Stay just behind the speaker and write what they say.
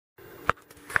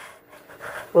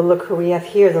Well, look who we have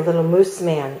here, the little moose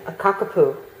man, a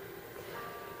cockapoo.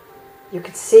 You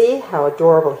can see how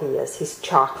adorable he is. He's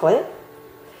chocolate.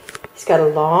 He's got a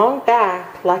long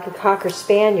back like a Cocker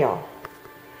Spaniel,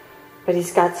 but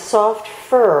he's got soft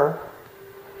fur,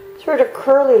 sort of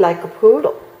curly like a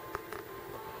poodle.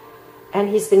 And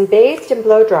he's been bathed and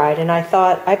blow dried, and I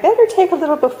thought I better take a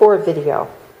little before video.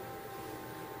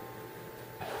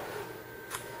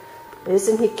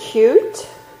 Isn't he cute?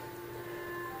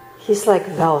 He's like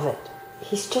velvet.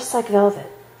 He's just like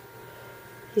velvet.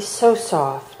 He's so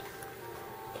soft.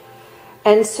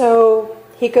 And so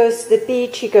he goes to the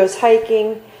beach, he goes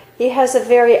hiking. He has a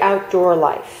very outdoor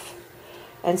life.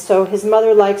 And so his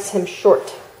mother likes him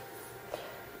short.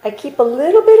 I keep a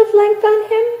little bit of length on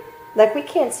him. Like, we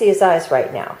can't see his eyes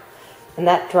right now. And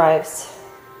that drives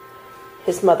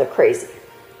his mother crazy.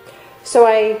 So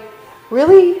I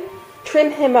really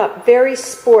trim him up very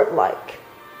sport-like.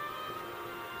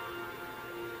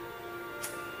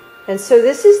 And so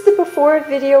this is the before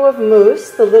video of Moose,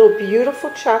 the little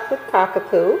beautiful chocolate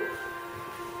cockapoo,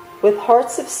 with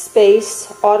Hearts of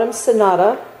Space, Autumn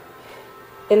Sonata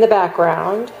in the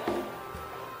background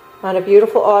on a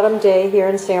beautiful autumn day here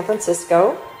in San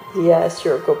Francisco. Yes,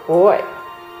 you're a good boy.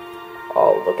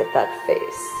 Oh, look at that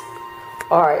face.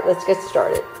 All right, let's get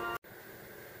started.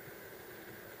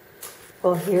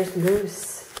 Well, here's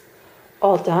Moose.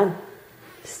 All done.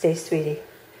 Stay, sweetie.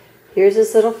 Here's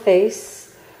his little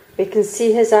face. We can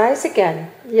see his eyes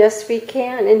again. Yes, we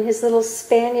can, in his little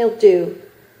spaniel dew.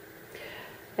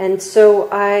 And so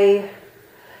I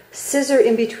scissor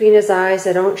in between his eyes.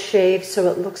 I don't shave, so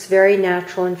it looks very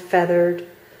natural and feathered.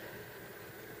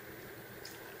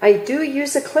 I do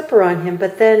use a clipper on him,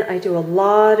 but then I do a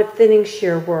lot of thinning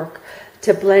shear work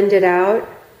to blend it out.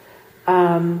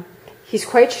 He's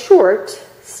quite short.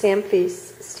 Stand,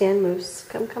 please. Stand, Moose.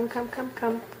 Come, come, come, come,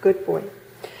 come. Good boy.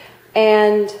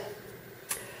 And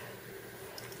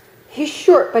he's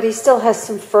short, but he still has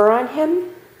some fur on him.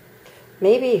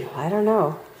 Maybe, I don't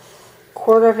know,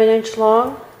 1/4 of an inch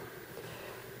long.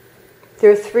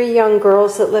 There are 3 young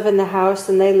girls that live in the house,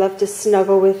 and they love to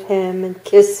snuggle with him and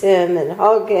kiss him and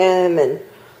hug him and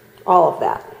all of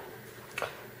that.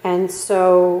 And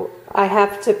so I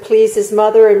have to please his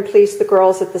mother and please the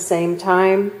girls at the same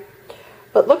time.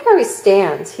 But look how he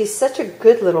stands. He's such a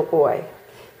good little boy.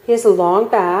 He has a long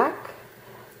back,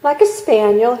 like a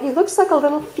spaniel. He looks like a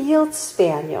little field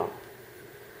spaniel.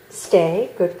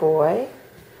 Stay, good boy.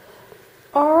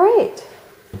 All right.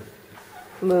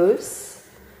 Moose.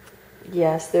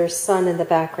 Yes, there's sun in the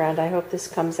background. I hope this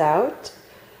comes out.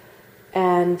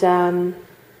 And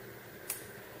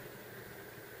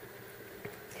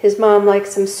his mom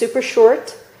likes him super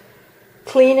short,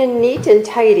 clean and neat and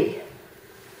tidy.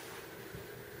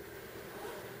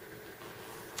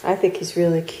 I think he's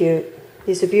really cute.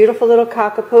 He's a beautiful little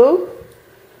cockapoo.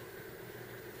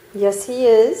 Yes, he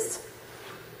is.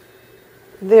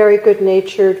 Very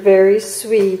good-natured, very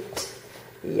sweet.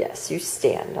 Yes, you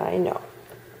stand, I know.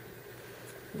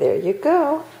 There you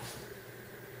go.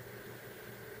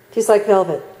 He's like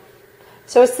velvet.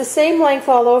 So it's the same length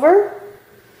all over.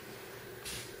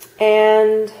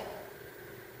 And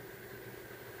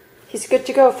he's good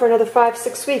to go for another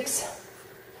 5-6 weeks.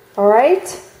 All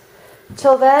right?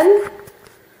 Till then,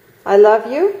 I love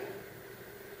you.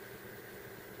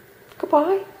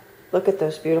 Goodbye. Look at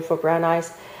those beautiful brown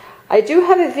eyes. I do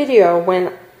have a video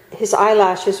when his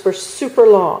eyelashes were super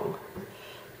long.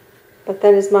 But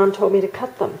then his mom told me to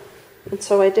cut them. And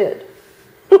so I did.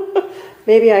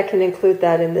 Maybe I can include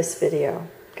that in this video,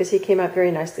 because he came out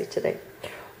very nicely today.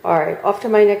 All right, off to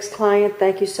my next client.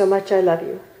 Thank you so much. I love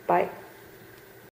you. Bye.